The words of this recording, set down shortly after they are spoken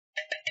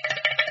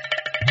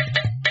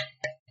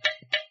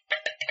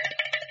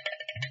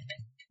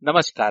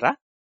ನಮಸ್ಕಾರ.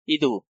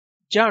 ಇದು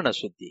ಜಾಣ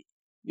ಸುದ್ದಿ,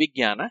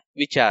 ವಿಜ್ಞಾನ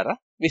ವಿಚಾರ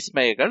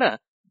ವಿಸ್ಮಯಗಳ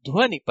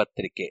ಧ್ವನಿ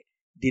ಪತ್ರಿಕೆ.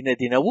 ದಿನ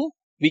ದಿನವೂ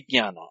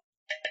ವಿಜ್ಞಾನ.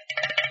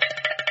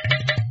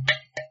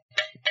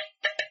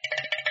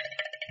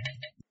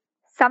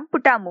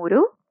 ಸಂಪುಟ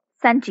 3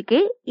 ಸಂಚಿಕೆ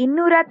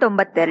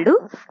 292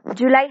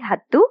 ಜುಲೈ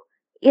 10,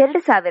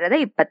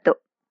 2020.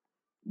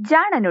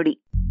 ಜಾಣ ನುಡಿ.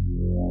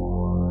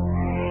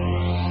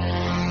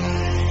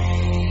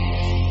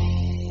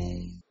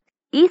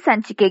 ಈ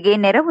ಸಂಚಿಕೆಗೆ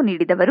ನೆರವು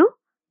ನೀಡಿದವರು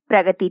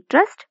ಪ್ರಗತಿ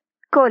ಟ್ರಸ್ಟ್,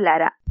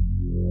 ಕೋಲಾರ.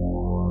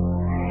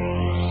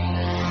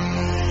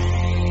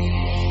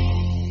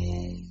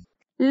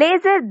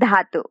 ಲೇಸರ್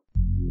ಧಾತು.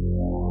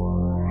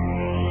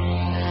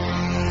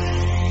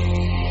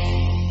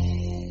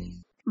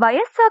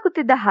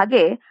 ವಯಸ್ಸಾಗುತ್ತಿದ್ದ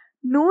ಹಾಗೆ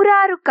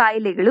ನೂರಾರು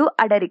ಕಾಯಿಲೆಗಳು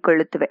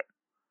ಅಡರಿಕೊಳ್ಳುತ್ತವೆ.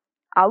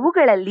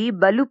 ಅವುಗಳಲ್ಲಿ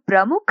ಬಲು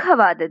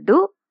ಪ್ರಮುಖವಾದದ್ದು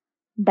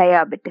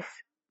ಡಯಾಬಿಟಿಸ್.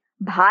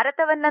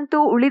 ಭಾರತವನ್ನಂತೂ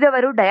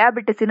ಉಳಿದವರು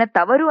ಡಯಾಬಿಟಿಸಿನ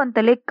ತವರು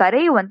ಅಂತಲೇ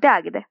ಕರೆಯುವಂತೆ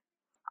ಆಗಿದೆ.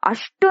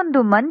 ಅಷ್ಟೊಂದು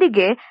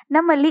ಮಂದಿಗೆ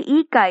ನಮ್ಮಲ್ಲಿ ಈ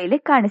ಕಾಯಿಲೆ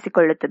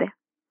ಕಾಣಿಸಿಕೊಳ್ಳುತ್ತದೆ.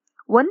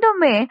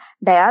 ಒಂದೊಮ್ಮೆ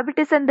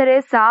ಡಯಾಬಿಟಿಸ್ ಅಂದರೆ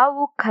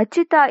ಸಾವು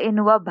ಖಚಿತ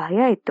ಎನ್ನುವ ಭಯ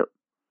ಇತ್ತು.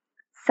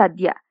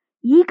 ಸದ್ಯ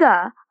ಈಗ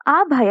ಆ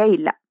ಭಯ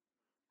ಇಲ್ಲ.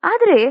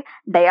 ಆದರೆ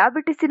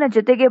ಡಯಾಬಿಟಿಸಿನ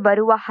ಜೊತೆಗೆ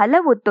ಬರುವ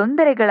ಹಲವು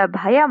ತೊಂದರೆಗಳ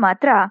ಭಯ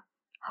ಮಾತ್ರ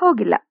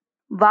ಹೋಗಿಲ್ಲ.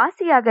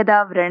 ವಾಸಿಯಾಗದ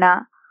ವ್ರಣ,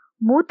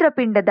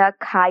 ಮೂತ್ರಪಿಂಡದ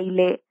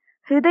ಕಾಯಿಲೆ,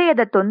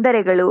 ಹೃದಯದ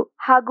ತೊಂದರೆಗಳು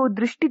ಹಾಗೂ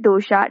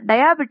ದೃಷ್ಟಿದೋಷ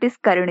ಡಯಾಬಿಟಿಸ್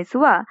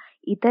ಕರುಣಿಸುವ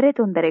ಇತರೆ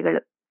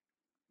ತೊಂದರೆಗಳು.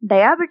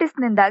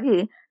 ಡಯಾಬಿಟಿಸ್ನಿಂದಾಗಿ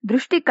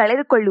ದೃಷ್ಟಿ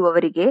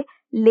ಕಳೆದುಕೊಳ್ಳುವವರಿಗೆ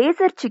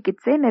ಲೇಸರ್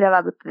ಚಿಕಿತ್ಸೆ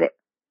ನೆರವಾಗುತ್ತದೆ.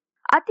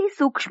 ಅತಿ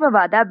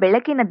ಸೂಕ್ಷ್ಮವಾದ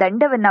ಬೆಳಕಿನ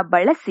ದಂಡವನ್ನ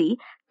ಬಳಸಿ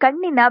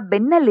ಕಣ್ಣಿನ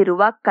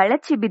ಬೆನ್ನಲ್ಲಿರುವ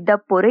ಕಳಚಿ ಬಿದ್ದ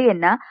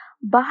ಪೊರೆಯನ್ನ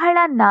ಬಹಳ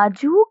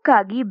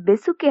ನಾಜೂಕಾಗಿ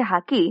ಬೆಸುಕೆ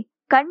ಹಾಕಿ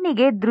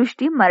ಕಣ್ಣಿಗೆ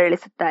ದೃಷ್ಟಿ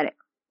ಮರಳಿಸುತ್ತಾರೆ.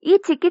 ಈ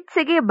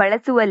ಚಿಕಿತ್ಸೆಗೆ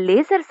ಬಳಸುವ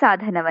ಲೇಸರ್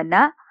ಸಾಧನವನ್ನ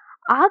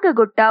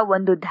ಆಗಗೊಟ್ಟ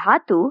ಒಂದು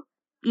ಧಾತು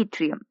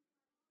ಈಟ್ರಿಯಂ.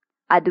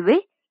 ಅದುವೇ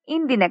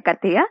ಇಂದಿನ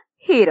ಕಥೆಯ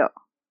ಹೀರೋ.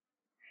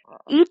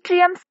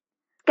 ಈಟ್ರಿಯಂ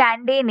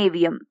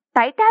ಸ್ಕ್ಯಾಂಡಿನೇವಿಯಂ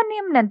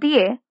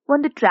ಟೈಟಾನಿಯಂನಂತೆಯೇ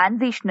ಒಂದು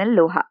ಟ್ರಾನ್ಸಿಷನಲ್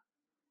ಲೋಹ.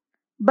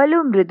 ಬಲು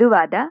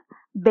ಮೃದುವಾದ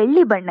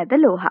ಬೆಳ್ಳಿ ಬಣ್ಣದ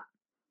ಲೋಹ.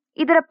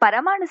 ಇದರ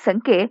ಪರಮಾಣು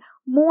ಸಂಖ್ಯೆ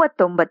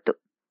 39.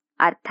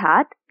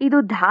 ಅರ್ಥಾತ್ ಇದು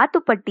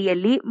ಧಾತು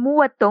ಪಟ್ಟಿಯಲ್ಲಿ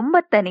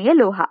 39ನೆಯ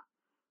ಲೋಹ.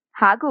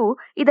 ಹಾಗೂ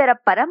ಇದರ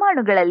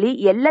ಪರಮಾಣುಗಳಲ್ಲಿ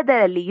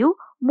ಎಲ್ಲದರಲ್ಲಿಯೂ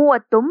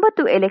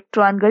 39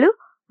 ಎಲೆಕ್ಟ್ರಾನ್ಗಳು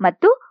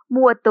ಮತ್ತು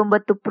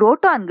 39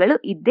 ಪ್ರೋಟಾನ್ಗಳು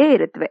ಇದ್ದೇ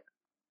ಇರುತ್ತವೆ.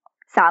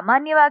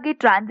 ಸಾಮಾನ್ಯವಾಗಿ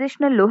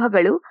ಟ್ರಾನ್ಸಿಷನಲ್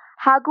ಲೋಹಗಳು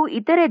ಹಾಗೂ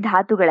ಇತರೆ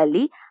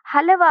ಧಾತುಗಳಲ್ಲಿ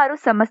ಹಲವಾರು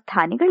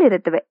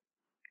ಸಮಸ್ಥಾನಿಗಳಿರುತ್ತವೆ.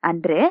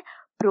 ಅಂದ್ರೆ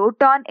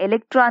ಪ್ರೋಟಾನ್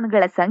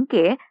ಎಲೆಕ್ಟ್ರಾನ್ಗಳ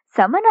ಸಂಖ್ಯೆ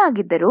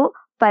ಸಮನಾಗಿದ್ದರೂ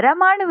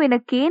ಪರಮಾಣುವಿನ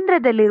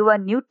ಕೇಂದ್ರದಲ್ಲಿರುವ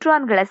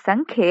ನ್ಯೂಟ್ರಾನ್ಗಳ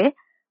ಸಂಖ್ಯೆ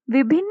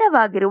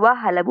ವಿಭಿನ್ನವಾಗಿರುವ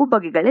ಹಲವು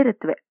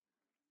ಬಗೆಗಳಿರುತ್ತವೆ.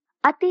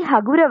 ಅತಿ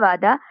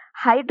ಹಗುರವಾದ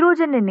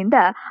ಹೈಡ್ರೋಜನ್ನಿನಿಂದ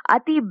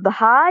ಅತಿ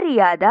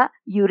ಭಾರಿಯಾದ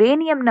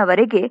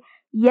ಯುರೇನಿಯಂನವರೆಗೆ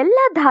ಎಲ್ಲ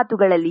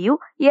ಧಾತುಗಳಲ್ಲಿಯೂ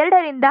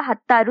 2 ರಿಂದ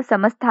 16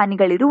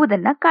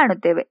 ಸಮಸ್ಥಾನಿಗಳಿರುವುದನ್ನ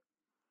ಕಾಣುತ್ತೇವೆ.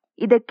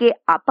 ಇದಕ್ಕೆ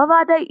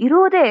ಅಪವಾದ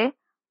ಇರುವುದೇ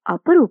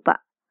ಅಪರೂಪ.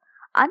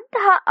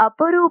 ಅಂತಹ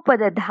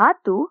ಅಪರೂಪದ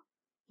ಧಾತು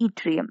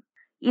ಈಟ್ರಿಯಂ.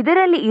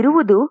 ಇದರಲ್ಲಿ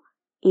ಇರುವುದು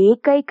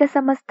ಏಕೈಕ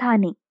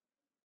ಸಮಸ್ಥಾನಿ.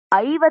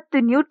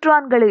 50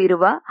 ನ್ಯೂಟ್ರಾನ್ಗಳು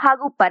ಇರುವ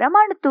ಹಾಗೂ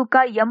ಪರಮಾಣು ತೂಕ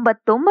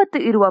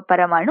 89 ಇರುವ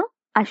ಪರಮಾಣು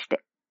ಅಷ್ಟೆ.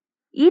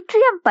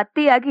 ಈಟ್ರಿಯಂ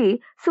ಪತ್ತೆಯಾಗಿ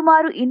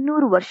ಸುಮಾರು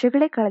 200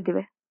 ವರ್ಷಗಳೇ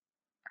ಕಳೆದಿವೆ.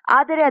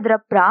 ಆದರೆ ಅದರ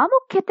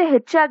ಪ್ರಾಮುಖ್ಯತೆ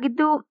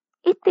ಹೆಚ್ಚಾಗಿದ್ದು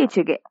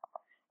ಇತ್ತೀಚೆಗೆ,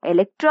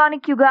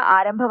 ಎಲೆಕ್ಟ್ರಾನಿಕ್ ಯುಗ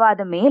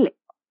ಆರಂಭವಾದ ಮೇಲೆ.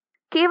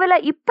 ಕೇವಲ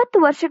 20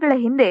 ವರ್ಷಗಳ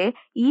ಹಿಂದೆ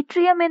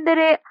ಈಟ್ರಿಯಂ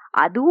ಎಂದರೆ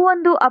ಅದೂ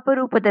ಒಂದು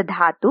ಅಪರೂಪದ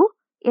ಧಾತು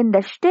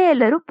ಎಂದಷ್ಟೇ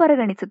ಎಲ್ಲರೂ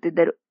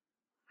ಪರಿಗಣಿಸುತ್ತಿದ್ದರು.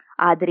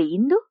 ಆದರೆ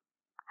ಇಂದು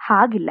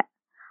ಹಾಗಿಲ್ಲ.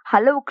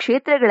 ಹಲವು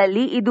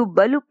ಕ್ಷೇತ್ರಗಳಲ್ಲಿ ಇದು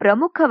ಬಲು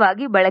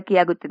ಪ್ರಮುಖವಾಗಿ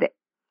ಬಳಕೆಯಾಗುತ್ತಿದೆ.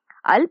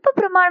 ಅಲ್ಪ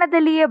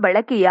ಪ್ರಮಾಣದಲ್ಲಿಯೇ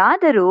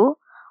ಬಳಕೆಯಾದರೂ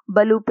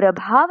ಬಲು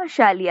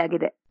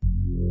ಪ್ರಭಾವಶಾಲಿಯಾಗಿದೆ.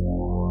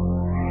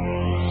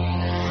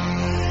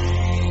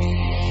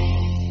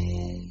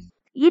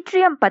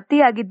 ಈಟ್ರಿಯಂ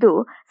ಪತ್ತೆಯಾಗಿದ್ದು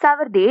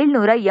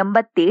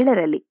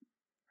 1787ರಲ್ಲಿ.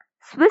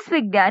 ಸ್ವಿಸ್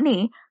ವಿಜ್ಞಾನಿ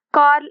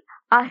ಕಾರ್ಲ್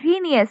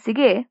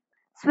ಅರ್ಹೀನಿಯಸ್ಗೆ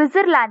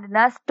ಸ್ವಿಟ್ಜರ್ಲ್ಯಾಂಡ್ನ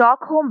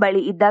ಸ್ಟಾಕ್ಹೋಮ್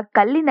ಬಳಿ ಇದ್ದ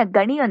ಕಲ್ಲಿನ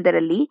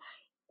ಗಣಿಯೊಂದರಲ್ಲಿ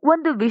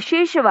ಒಂದು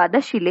ವಿಶೇಷವಾದ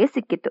ಶಿಲೆ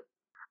ಸಿಕ್ಕಿತು.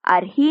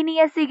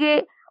 ಅರ್ಹೀನಿಯಸ್ಗೆ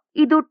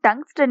ಇದು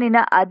ಟಂಗ್ಸ್ಟನ್ನಿನ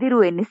ಅದಿರು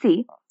ಎನ್ನಿಸಿ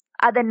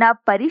ಅದನ್ನ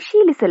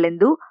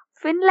ಪರಿಶೀಲಿಸಲೆಂದು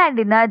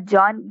ಫಿನ್ಲ್ಯಾಂಡಿನ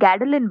ಜಾನ್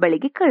ಗ್ಯಾಡೊಲಿನ್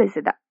ಬಳಿಗೆ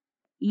ಕಳಿಸಿದ.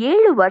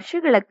 7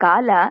 ವರ್ಷಗಳ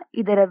ಕಾಲ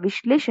ಇದರ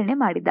ವಿಶ್ಲೇಷಣೆ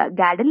ಮಾಡಿದ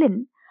ಗ್ಯಾಡೊಲಿನ್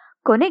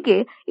ಕೊನೆಗೆ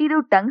ಇದು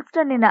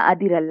ಟಂಗ್ಸ್ಟನ್ನಿನ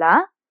ಅದಿರಲ್ಲ,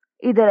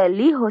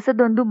 ಇದರಲ್ಲಿ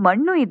ಹೊಸದೊಂದು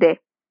ಮಣ್ಣು ಇದೆ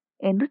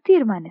ಎಂದು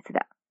ತೀರ್ಮಾನಿಸಿದ.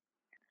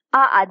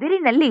 ಆ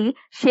ಅದಿರಿನಲ್ಲಿ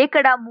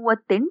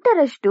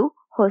 38%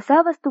 ಹೊಸ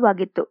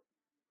ವಸ್ತುವಾಗಿತ್ತು.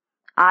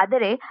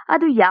 ಆದರೆ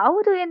ಅದು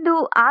ಯಾವುದು ಎಂದು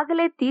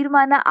ಆಗಲೇ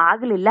ತೀರ್ಮಾನ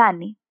ಆಗಲಿಲ್ಲ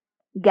ಅನ್ನಿ.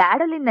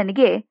 ಗ್ಯಾಡೊಲಿನ್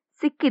ನನಗೆ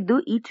ಸಿಕ್ಕಿದ್ದು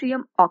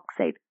ಈಟ್ರಿಯಂ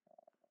ಆಕ್ಸೈಡ್.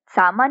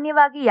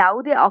 ಸಾಮಾನ್ಯವಾಗಿ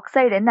ಯಾವುದೇ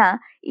ಆಕ್ಸೈಡ್ ಅನ್ನ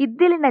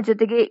ಇದ್ದಿಲಿನ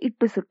ಜೊತೆಗೆ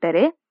ಇಟ್ಟು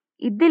ಸುಟ್ಟರೆ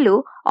ಇದ್ದಿಲು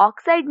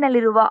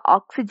ಆಕ್ಸೈಡ್ನಲ್ಲಿರುವ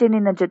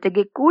ಆಕ್ಸಿಜನ್ನಿನ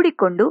ಜೊತೆಗೆ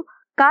ಕೂಡಿಕೊಂಡು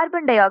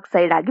ಕಾರ್ಬನ್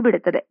ಡೈಆಕ್ಸೈಡ್ ಆಗಿ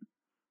ಬಿಡುತ್ತದೆ.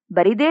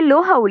 ಬರಿದೇ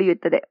ಲೋಹ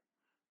ಉಳಿಯುತ್ತದೆ.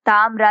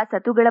 ತಾಮ್ರ,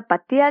 ಸತುಗಳ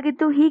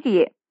ಪತ್ತೆಯಾಗಿದ್ದು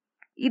ಹೀಗೆಯೇ.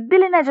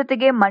 ಇದ್ದಿಲಿನ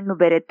ಜೊತೆಗೆ ಮಣ್ಣು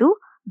ಬೆರೆತು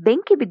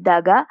ಬೆಂಕಿ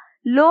ಬಿದ್ದಾಗ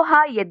ಲೋಹ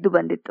ಎದ್ದು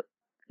ಬಂದಿತ್ತು.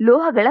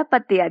 ಲೋಹಗಳ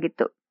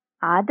ಪತ್ತೆಯಾಗಿತ್ತು.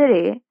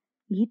 ಆದರೆ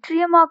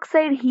ಈಟ್ರಿಯಂ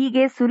ಆಕ್ಸೈಡ್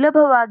ಹೀಗೆ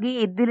ಸುಲಭವಾಗಿ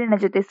ಇದ್ದಿಲಿನ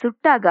ಜೊತೆ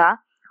ಸುಟ್ಟಾಗ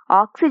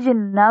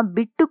ಆಕ್ಸಿಜನ್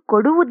ಬಿಟ್ಟು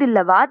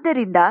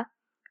ಕೊಡುವುದಿಲ್ಲವಾದ್ದರಿಂದ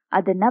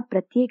ಅದನ್ನ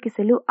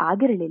ಪ್ರತ್ಯೇಕಿಸಲು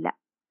ಆಗಿರಲಿಲ್ಲ.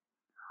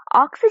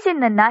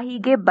 ಆಕ್ಸಿಜನ್ ಅನ್ನ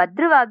ಹೀಗೆ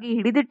ಭದ್ರವಾಗಿ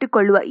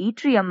ಹಿಡಿದಿಟ್ಟುಕೊಳ್ಳುವ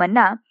ಈಟ್ರಿಯಂ ಅನ್ನ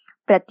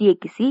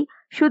ಪ್ರತ್ಯೇಕಿಸಿ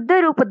ಶುದ್ಧ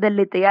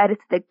ರೂಪದಲ್ಲಿ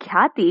ತಯಾರಿಸಿದ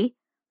ಖ್ಯಾತಿ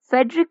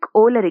ಫೆಡ್ರಿಕ್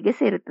ಓಲರಿಗೆ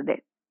ಸೇರುತ್ತದೆ.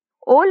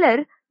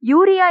 ಓಲರ್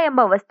ಯೂರಿಯಾ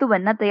ಎಂಬ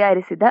ವಸ್ತುವನ್ನ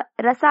ತಯಾರಿಸಿದ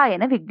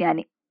ರಸಾಯನ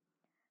ವಿಜ್ಞಾನಿ.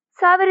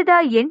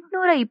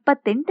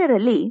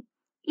 1828ರಲ್ಲಿ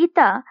ಈತ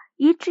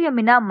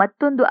ಈಟ್ರಿಯಂನ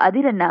ಮತ್ತೊಂದು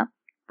ಅದಿರನ್ನ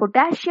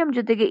ಪೊಟ್ಯಾಷಿಯಂ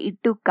ಜೊತೆಗೆ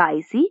ಇಟ್ಟು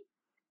ಕಾಯಿಸಿ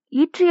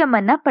ಈಟ್ರಿಯಂ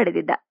ಅನ್ನ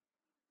ಪಡೆದಿದ್ದ.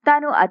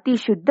 ತಾನು ಅತಿ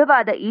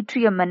ಶುದ್ಧವಾದ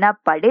ಈಟ್ರಿಯಂ ಅನ್ನ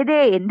ಪಡೆದೆ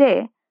ಎಂದೇ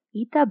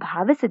ಈತ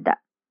ಭಾವಿಸಿದ್ದ.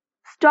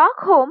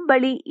 ಸ್ಟಾಕ್ ಹೋಮ್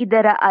ಬಳಿ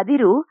ಇದರ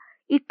ಅದಿರು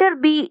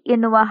ಇಟರ್ಬಿ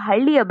ಎನ್ನುವ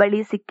ಹಳ್ಳಿಯ ಬಳಿ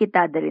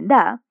ಸಿಕ್ಕಿತ್ತಾದ್ದರಿಂದ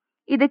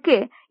ಇದಕ್ಕೆ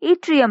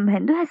ಈಟ್ರಿಯಂ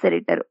ಎಂದು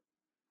ಹೆಸರಿಟ್ಟರು.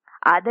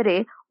 ಆದರೆ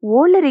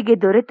ಓಲರಿಗೆ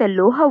ದೊರೆತ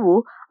ಲೋಹವು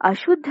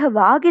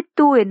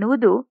ಅಶುದ್ಧವಾಗಿತ್ತು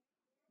ಎನ್ನುವುದು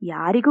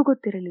ಯಾರಿಗೂ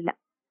ಗೊತ್ತಿರಲಿಲ್ಲ.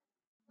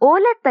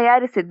 ಓಲರ್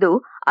ತಯಾರಿಸಿದ್ದು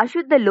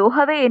ಅಶುದ್ಧ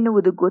ಲೋಹವೇ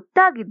ಎನ್ನುವುದು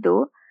ಗೊತ್ತಾಗಿದ್ದು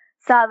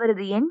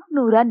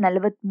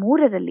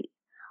 1843ರಲ್ಲಿ.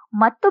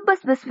 ಮತ್ತೊಬ್ಬ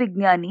ಸ್ವಿಸ್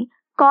ವಿಜ್ಞಾನಿ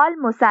ಕಾರ್ಲ್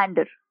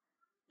ಮೊಸಾಂಡರ್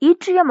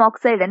ಈಟ್ರಿಯಂ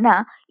ಆಕ್ಸೈಡ್ ಅನ್ನ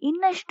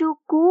ಇನ್ನಷ್ಟು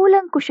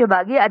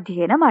ಕೂಲಂಕುಷವಾಗಿ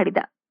ಅಧ್ಯಯನ ಮಾಡಿದ.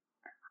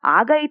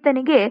 ಆಗ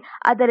ಈತನಿಗೆ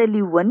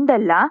ಅದರಲ್ಲಿ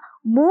ಒಂದಲ್ಲ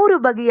 3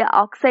 ಬಗೆಯ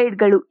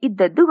ಆಕ್ಸೈಡ್ಗಳು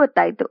ಇದ್ದದ್ದು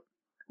ಗೊತ್ತಾಯಿತು.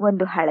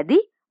 ಒಂದು ಹಳದಿ,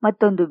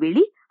 ಮತ್ತೊಂದು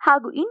ಬಿಳಿ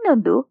ಹಾಗೂ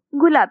ಇನ್ನೊಂದು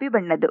ಗುಲಾಬಿ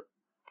ಬಣ್ಣದ್ದು.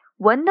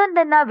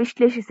 ಒಂದೊಂದನ್ನ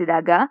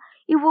ವಿಶ್ಲೇಷಿಸಿದಾಗ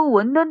ಇವು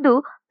ಒಂದೊಂದು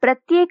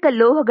ಪ್ರತ್ಯೇಕ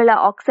ಲೋಹಗಳ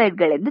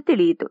ಆಕ್ಸೈಡ್ಗಳೆಂದು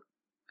ತಿಳಿಯಿತು.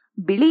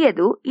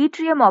 ಬಿಳಿಯದು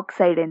ಈಟ್ರಿಯಂ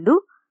ಆಕ್ಸೈಡ್ ಎಂದು,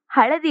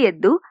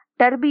 ಹಳದಿಯದ್ದು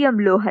ಟರ್ಬಿಯಂ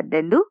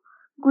ಲೋಹದ್ದೆಂದು,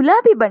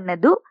 ಗುಲಾಬಿ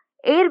ಬಣ್ಣದ್ದು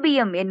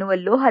ಏರ್ಬಿಯಂ ಎನ್ನುವ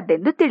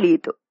ಲೋಹದ್ದೆಂದು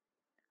ತಿಳಿಯಿತು.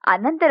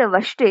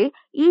 ಅನಂತರವಷ್ಟೇ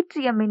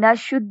ಈಟ್ರಿಯಂನ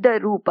ಶುದ್ಧ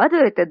ರೂಪ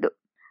ದೊರೆತದ್ದು.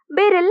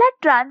 ಬೇರೆಲ್ಲ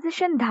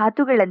ಟ್ರಾನ್ಸಿಷನ್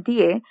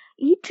ಧಾತುಗಳಂತೆಯೇ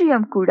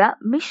ಈಟ್ರಿಯಂ ಕೂಡ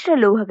ಮಿಶ್ರ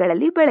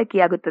ಲೋಹಗಳಲ್ಲಿ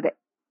ಬಳಕೆಯಾಗುತ್ತದೆ.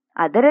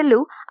 ಅದರಲ್ಲೂ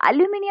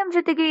ಅಲ್ಯೂಮಿನಿಯಂ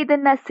ಜೊತೆಗೆ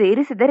ಇದನ್ನ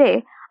ಸೇರಿಸಿದರೆ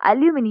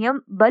ಅಲ್ಯೂಮಿನಿಯಂ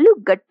ಬಲು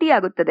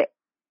ಗಟ್ಟಿಯಾಗುತ್ತದೆ.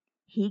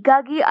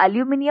 ಹೀಗಾಗಿ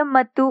ಅಲ್ಯೂಮಿನಿಯಂ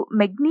ಮತ್ತು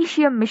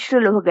ಮೆಗ್ನೀಷಿಯಂ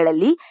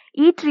ಮಿಶ್ರಲೋಹಗಳಲ್ಲಿ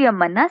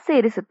ಈಟ್ರಿಯಂ ಅನ್ನ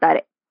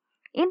ಸೇರಿಸುತ್ತಾರೆ.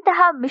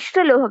 ಇಂತಹ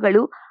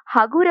ಮಿಶ್ರಲೋಹಗಳು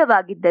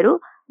ಹಗುರವಾಗಿದ್ದರೂ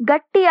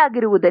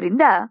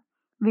ಗಟ್ಟಿಯಾಗಿರುವುದರಿಂದ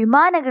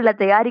ವಿಮಾನಗಳ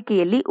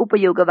ತಯಾರಿಕೆಯಲ್ಲಿ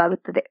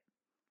ಉಪಯೋಗವಾಗುತ್ತದೆ.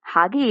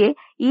 ಹಾಗೆಯೇ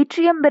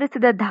ಈಟ್ರಿಯಂ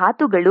ಬೆರೆಸಿದ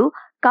ಧಾತುಗಳು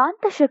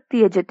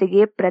ಕಾಂತಶಕ್ತಿಯ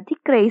ಜೊತೆಗೆ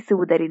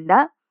ಪ್ರತಿಕ್ರಿಯಿಸುವುದರಿಂದ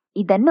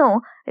ಇದನ್ನು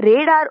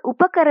ರೇಡಾರ್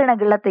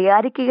ಉಪಕರಣಗಳ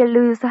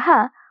ತಯಾರಿಕೆಯಲ್ಲಿಯೂ ಸಹ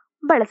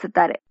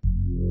ಬಳಸುತ್ತಾರೆ.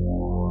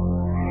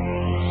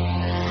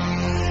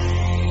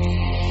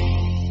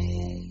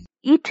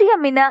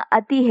 ಈಟ್ರಿಯಂನ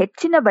ಅತಿ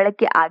ಹೆಚ್ಚಿನ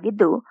ಬಳಕೆ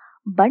ಆಗಿದ್ದು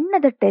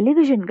ಬಣ್ಣದ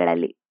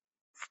ಟೆಲಿವಿಷನ್ಗಳಲ್ಲಿ.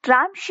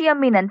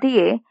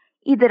 ಸ್ಟ್ರಾನ್ಶಿಯಂನಂತೆಯೇ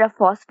ಇದರ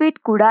ಫಾಸ್ಫೇಟ್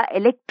ಕೂಡ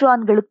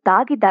ಎಲೆಕ್ಟ್ರಾನ್ಗಳು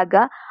ತಾಗಿದಾಗ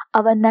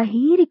ಅವನ್ನ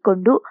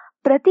ಹೀರಿಕೊಂಡು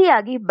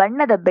ಪ್ರತಿಯಾಗಿ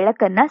ಬಣ್ಣದ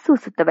ಬೆಳಕನ್ನ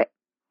ಸೂಸುತ್ತವೆ.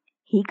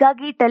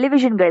 ಹೀಗಾಗಿ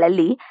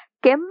ಟೆಲಿವಿಷನ್ಗಳಲ್ಲಿ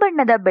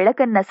ಕೆಂಬಣ್ಣದ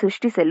ಬೆಳಕನ್ನ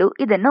ಸೃಷ್ಟಿಸಲು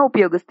ಇದನ್ನ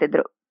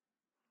ಉಪಯೋಗಿಸುತ್ತಿದ್ರು.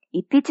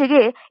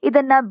 ಇತ್ತೀಚೆಗೆ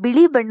ಇದನ್ನ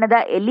ಬಿಳಿ ಬಣ್ಣದ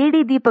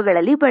ಎಲ್ಇಡಿ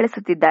ದೀಪಗಳಲ್ಲಿ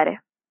ಬಳಸುತ್ತಿದ್ದಾರೆ.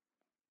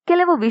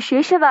 ಕೆಲವು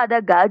ವಿಶೇಷವಾದ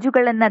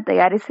ಗಾಜುಗಳನ್ನ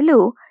ತಯಾರಿಸಲು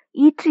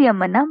ಈಟ್ರಿಯಂ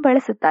ಅನ್ನ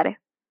ಬಳಸುತ್ತಾರೆ.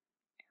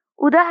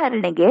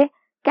 ಉದಾಹರಣೆಗೆ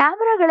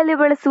ಕ್ಯಾಮೆರಾಗಳಲ್ಲಿ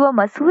ಬಳಸುವ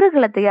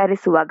ಮಸೂರಗಳ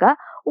ತಯಾರಿಸುವಾಗ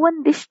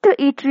ಒಂದಿಷ್ಟು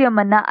ಈಟ್ರಿಯಂ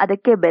ಅನ್ನ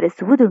ಅದಕ್ಕೆ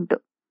ಬೆರೆಸುವುದುಂಟು.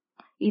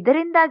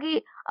 ಇದರಿಂದಾಗಿ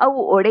ಅವು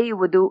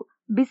ಒಡೆಯುವುದು,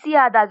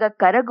 ಬಿಸಿಯಾದಾಗ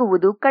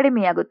ಕರಗುವುದು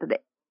ಕಡಿಮೆಯಾಗುತ್ತದೆ.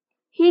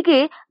 ಹೀಗೆ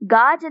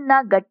ಗಾಜನ್ನ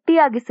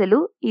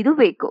ಗಟ್ಟಿಯಾಗಿಸಲು ಇದು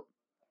ಬೇಕು.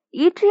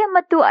 ಈಟ್ರಿಯಂ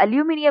ಮತ್ತು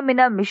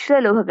ಅಲ್ಯೂಮಿನಿಯಂನ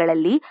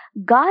ಮಿಶ್ರಲೋಹಗಳಲ್ಲಿ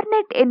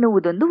ಗಾರ್ನೆಟ್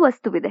ಎನ್ನುವುದೊಂದು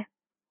ವಸ್ತುವಿದೆ.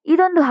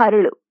 ಇದೊಂದು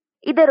ಹರಳು.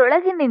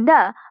 ಇದರೊಳಗಿನಿಂದ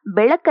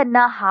ಬೆಳಕನ್ನ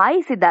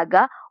ಹಾಯಿಸಿದಾಗ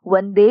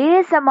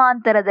ಒಂದೇ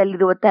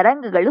ಸಮಾಂತರದಲ್ಲಿರುವ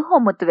ತರಂಗಗಳು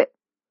ಹೊಮ್ಮುತ್ತವೆ.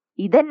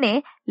 ಇದನ್ನೇ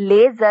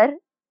ಲೇಸರ್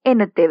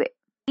ಎನ್ನುತ್ತೇವೆ.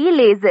 ಈ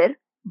ಲೇಸರ್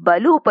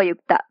ಬಲು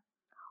ಉಪಯುಕ್ತ.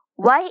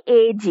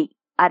 YAG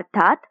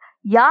ಅರ್ಥಾತ್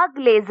ಯಾಗ್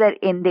ಲೇಸರ್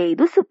ಎಂದೇ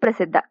ಇದು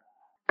ಸುಪ್ರಸಿದ್ಧ.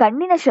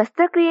 ಕಣ್ಣಿನ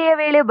ಶಸ್ತ್ರಕ್ರಿಯೆಯ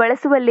ವೇಳೆ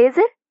ಬಳಸುವ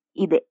ಲೇಸರ್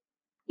ಇದೆ.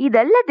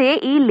 ಇದಲ್ಲದೆ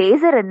ಈ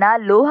ಲೇಸರ್ ಅನ್ನ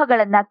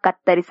ಲೋಹಗಳನ್ನ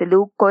ಕತ್ತರಿಸಲು,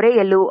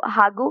 ಕೊರೆಯಲು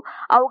ಹಾಗೂ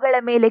ಅವುಗಳ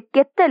ಮೇಲೆ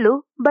ಕೆತ್ತಲು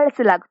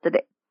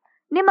ಬಳಸಲಾಗುತ್ತದೆ.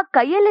 ನಿಮ್ಮ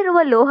ಕೈಯಲ್ಲಿರುವ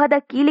ಲೋಹದ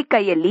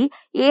ಕೀಲಿಕೈಯಲ್ಲಿ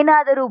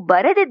ಏನಾದರೂ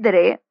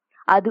ಬರೆದಿದ್ದರೆ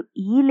ಅದು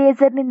ಈ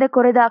ಲೇಸರ್ನಿಂದ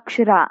ಕೊರೆದ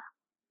ಅಕ್ಷರ.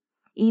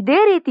 ಇದೇ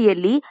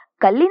ರೀತಿಯಲ್ಲಿ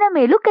ಕಲ್ಲಿನ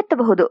ಮೇಲೂ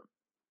ಕೆತ್ತಬಹುದು.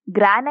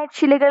 ಗ್ರಾನೈಟ್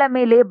ಶಿಲೆಗಳ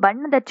ಮೇಲೆ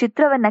ಬಣ್ಣದ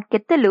ಚಿತ್ರವನ್ನ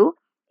ಕೆತ್ತಲು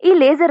ಈ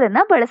ಲೇಸರ್ ಅನ್ನ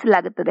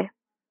ಬಳಸಲಾಗುತ್ತದೆ.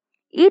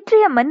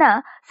 ಈಟ್ರಿಯಂ ಅನ್ನ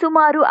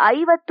ಸುಮಾರು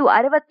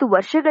 50-60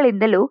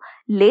 ವರ್ಷಗಳಿಂದಲೂ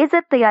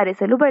ಲೇಸರ್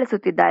ತಯಾರಿಸಲು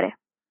ಬಳಸುತ್ತಿದ್ದಾರೆ.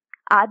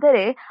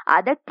 ಆದರೆ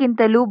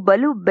ಅದಕ್ಕಿಂತಲೂ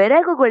ಬಲು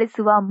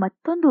ಬೆರಗುಗೊಳಿಸುವ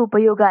ಮತ್ತೊಂದು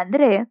ಉಪಯೋಗ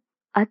ಅಂದರೆ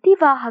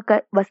ಅತಿವಾಹಕ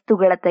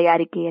ವಸ್ತುಗಳ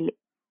ತಯಾರಿಕೆಯಲ್ಲಿ.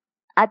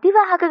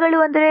 ಅತಿವಾಹಕಗಳು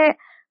ಅಂದರೆ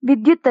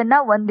ವಿದ್ಯುತ್ತನ್ನ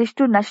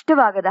ಒಂದಿಷ್ಟು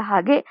ನಷ್ಟವಾಗದ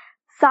ಹಾಗೆ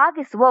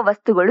ಸಾಗಿಸುವ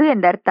ವಸ್ತುಗಳು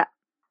ಎಂದರ್ಥ.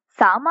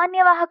 ಸಾಮಾನ್ಯ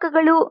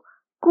ವಾಹಕಗಳು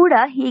ಕೂಡ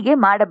ಹೀಗೆ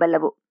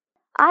ಮಾಡಬಲ್ಲವು.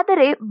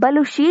 ಆದರೆ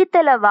ಬಲು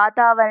ಶೀತಲ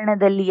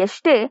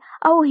ವಾತಾವರಣದಲ್ಲಿಯಷ್ಟೇ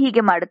ಅವು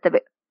ಹೀಗೆ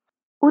ಮಾಡುತ್ತವೆ.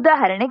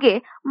 ಉದಾಹರಣೆಗೆ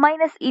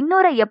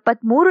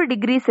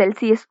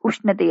 -273°C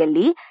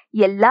ಉಷ್ಣತೆಯಲ್ಲಿ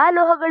ಎಲ್ಲಾ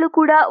ಲೋಹಗಳು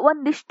ಕೂಡ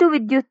ಒಂದಿಷ್ಟು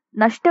ವಿದ್ಯುತ್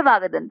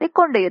ನಷ್ಟವಾಗದಂತೆ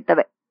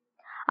ಕೊಂಡೊಯ್ಯುತ್ತವೆ.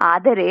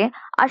 ಆದರೆ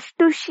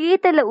ಅಷ್ಟು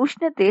ಶೀತಲ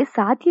ಉಷ್ಣತೆ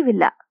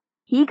ಸಾಧ್ಯವಿಲ್ಲ.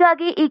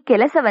 ಹೀಗಾಗಿ ಈ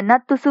ಕೆಲಸವನ್ನ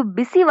ತುಸು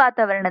ಬಿಸಿ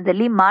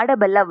ವಾತಾವರಣದಲ್ಲಿ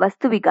ಮಾಡಬಲ್ಲ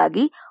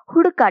ವಸ್ತುವಿಗಾಗಿ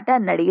ಹುಡುಕಾಟ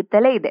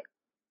ನಡೆಯುತ್ತಲೇ ಇದೆ.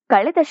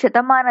 ಕಳೆದ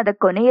ಶತಮಾನದ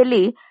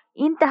ಕೊನೆಯಲ್ಲಿ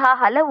ಇಂತಹ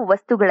ಹಲವು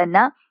ವಸ್ತುಗಳನ್ನ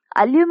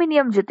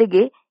ಅಲ್ಯೂಮಿನಿಯಂ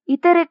ಜೊತೆಗೆ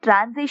ಇತರೆ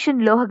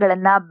ಟ್ರಾನ್ಸಿಷನ್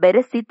ಲೋಹಗಳನ್ನ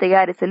ಬೆರೆಸಿ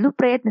ತಯಾರಿಸಲು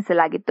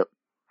ಪ್ರಯತ್ನಿಸಲಾಗಿತ್ತು.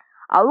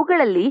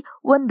 ಅವುಗಳಲ್ಲಿ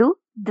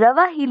ಒಂದು ದ್ರವ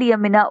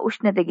ಹೀಲಿಯಂನ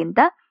ಉಷ್ಣತೆಗಿಂತ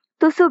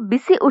ತುಸು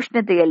ಬಿಸಿ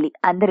ಉಷ್ಣತೆಯಲ್ಲಿ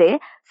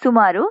ಅಂದರೆ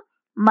ಸುಮಾರು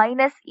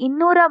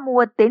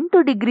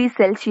 -238 ಡಿಗ್ರಿ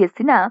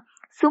ಸೆಲ್ಸಿಯಸ್ಸಿನ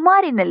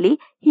ಸುಮಾರಿನಲ್ಲಿ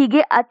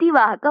ಹೀಗೆ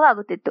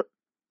ಅತಿವಾಹಕವಾಗುತ್ತಿತ್ತು.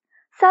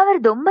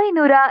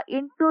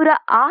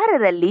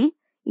 1906ರಲ್ಲಿ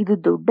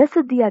ಇದು ದೊಡ್ಡ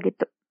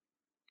ಸುದ್ದಿಯಾಗಿತ್ತು.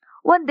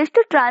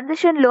 ಒಂದಿಷ್ಟು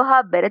ಟ್ರಾನ್ಸಿಷನ್ ಲೋಹ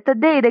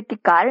ಬೆರೆತದ್ದೇ ಇದಕ್ಕೆ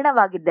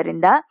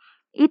ಕಾರಣವಾಗಿದ್ದರಿಂದ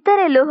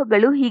ಇತರೆ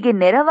ಲೋಹಗಳು ಹೀಗೆ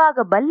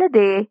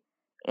ನೆರವಾಗಬಲ್ಲದೆ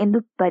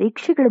ಎಂದು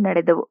ಪರೀಕ್ಷೆಗಳು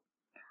ನಡೆದವು.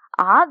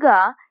 ಆಗ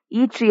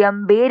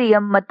ಈಟ್ರಿಯಂ,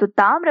 ಬೇರಿಯಂ ಮತ್ತು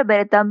ತಾಮ್ರ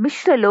ಬೆರೆತ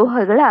ಮಿಶ್ರ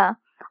ಲೋಹಗಳ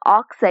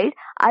ಆಕ್ಸೈಡ್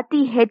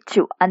ಅತಿ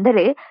ಹೆಚ್ಚು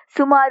ಅಂದರೆ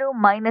ಸುಮಾರು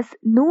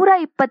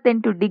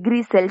 -128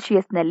 ಡಿಗ್ರಿ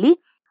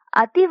ಸೆಲ್ಸಿಯಸ್ನಲ್ಲಿ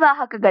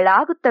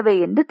ಅತಿವಾಹಕಗಳಾಗುತ್ತವೆ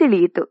ಎಂದು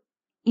ತಿಳಿಯಿತು.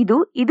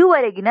 ಇದು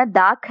ಇದುವರೆಗಿನ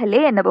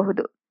ದಾಖಲೆ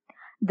ಎನ್ನಬಹುದು.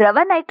 ದ್ರವ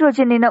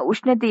ನೈಟ್ರೋಜನ್ನಿನ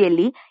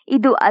ಉಷ್ಣತೆಯಲ್ಲಿ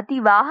ಇದು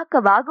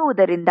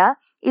ಅತಿವಾಹಕವಾಗುವುದರಿಂದ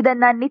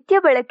ಇದನ್ನ ನಿತ್ಯ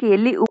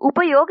ಬಳಕೆಯಲ್ಲಿ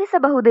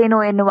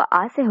ಉಪಯೋಗಿಸಬಹುದೇನೋ ಎನ್ನುವ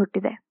ಆಸೆ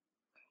ಹುಟ್ಟಿದೆ.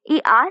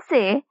 ಈ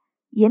ಆಸೆ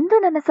ಎಂದು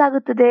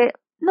ನನಸಾಗುತ್ತದೆ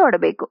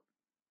ನೋಡಬೇಕು.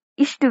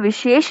 ಇಷ್ಟು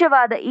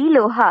ವಿಶೇಷವಾದ ಈ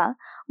ಲೋಹ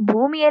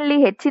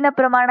ಭೂಮಿಯಲ್ಲಿ ಹೆಚ್ಚಿನ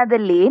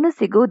ಪ್ರಮಾಣದಲ್ಲೇನು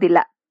ಸಿಗುವುದಿಲ್ಲ,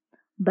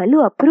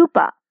 ಬಲು ಅಪರೂಪ.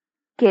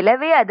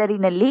 ಕೆಲವೇ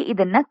ಅದರಿನಲ್ಲಿ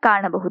ಇದನ್ನ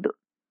ಕಾಣಬಹುದು.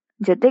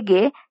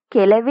 ಜೊತೆಗೆ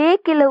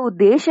ಕೆಲವು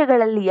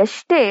ದೇಶಗಳಲ್ಲಿ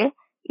ಅಷ್ಟೇ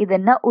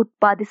ಇದನ್ನ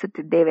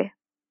ಉತ್ಪಾದಿಸುತ್ತಿದ್ದೇವೆ.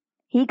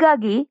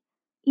 ಹೀಗಾಗಿ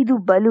ಇದು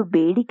ಬಲು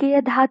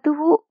ಬೇಡಿಕೆಯ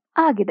ಧಾತುವೂ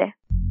ಆಗಿದೆ.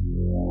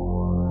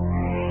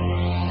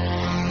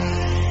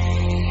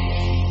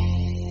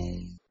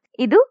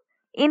 ಇದು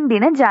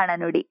ಇಂದಿನ ಜಾಣ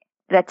ನುಡಿ.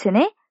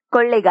 ರಚನೆ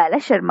ಕೊಳ್ಳೇಗಾಲ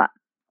ಶರ್ಮಾ.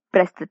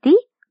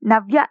 ಪ್ರಸ್ತುತಿ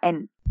ನವ್ಯ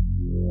ಎನ್.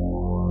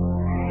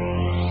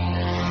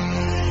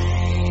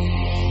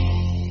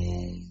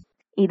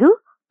 ಇದು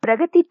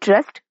ಪ್ರಗತಿ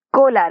ಟ್ರಸ್ಟ್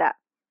ಕೋಲಾರ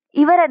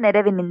ಇವರ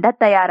ನೆರವಿನಿಂದ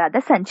ತಯಾರಾದ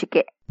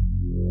ಸಂಚಿಕೆ.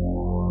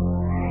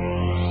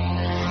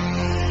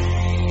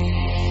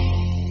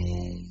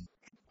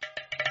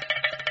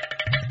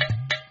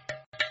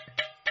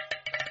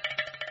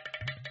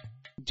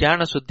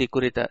 ಜಾಣ ಸುದ್ದಿ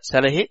ಕುರಿತ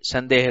ಸಲಹೆ,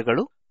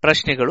 ಸಂದೇಹಗಳು,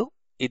 ಪ್ರಶ್ನೆಗಳು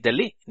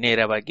ಇದ್ದಲ್ಲಿ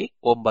ನೇರವಾಗಿ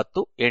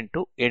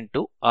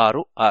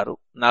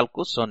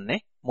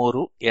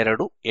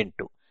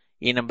 9886640328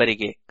 ಈ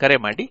ನಂಬರಿಗೆ ಕರೆ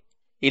ಮಾಡಿ,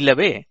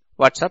 ಇಲ್ಲವೇ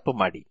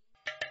ವಾಟ್ಸಪ್ ಮಾಡಿ.